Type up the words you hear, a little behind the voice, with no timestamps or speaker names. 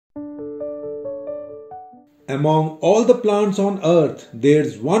Among all the plants on earth,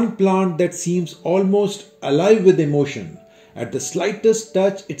 there's one plant that seems almost alive with emotion. At the slightest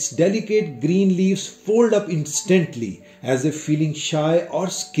touch, its delicate green leaves fold up instantly, as if feeling shy or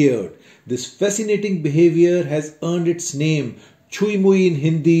scared. This fascinating behavior has earned its name, Chui Mui in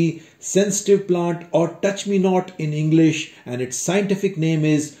Hindi, sensitive plant or touch me not in English, and its scientific name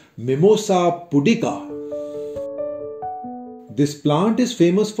is Mimosa pudica. This plant is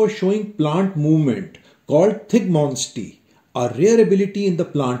famous for showing plant movement, called thigmondsty, a rare ability in the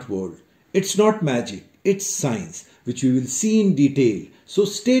plant world. It's not magic, it's science, which we will see in detail. So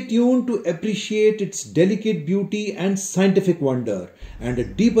stay tuned to appreciate its delicate beauty and scientific wonder, and a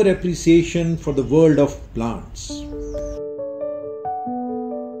deeper appreciation for the world of plants.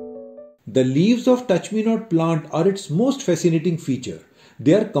 The leaves of touch-me-not plant are its most fascinating feature.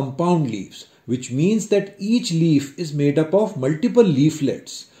 They are compound leaves, which means that each leaf is made up of multiple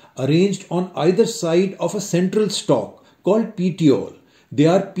leaflets arranged on either side of a central stalk called petiole. They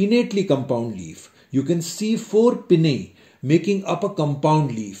are pinnately compound leaf. You can see 4 pinnae making up a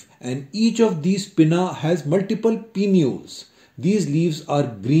compound leaf, and each of these pinna has multiple pinnules. These leaves are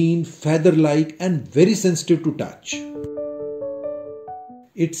green, feather-like and very sensitive to touch.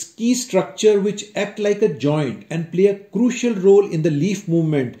 Its key structure, which act like a joint and play a crucial role in the leaf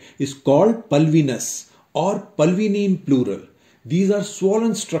movement, is called pulvinus or pulvini in plural. These are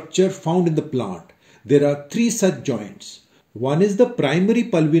swollen structure found in the plant. There are 3 such joints. One is the primary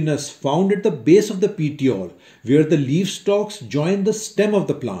pulvinus found at the base of the petiole, where the leaf stalks join the stem of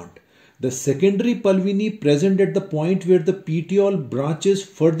the plant. The secondary pulvini present at the point where the petiole branches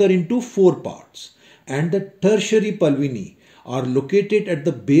further into 4 parts. And the tertiary pulvini are located at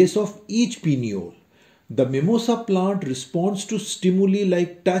the base of each pinnuole. The mimosa plant responds to stimuli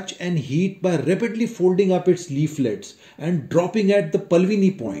like touch and heat by rapidly folding up its leaflets and dropping at the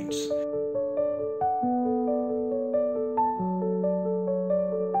pulvini points.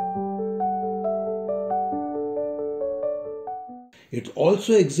 It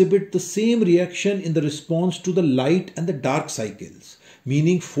also exhibits the same reaction in the response to the light and the dark cycles,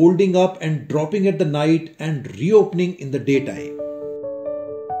 meaning folding up and dropping at the night and reopening in the daytime.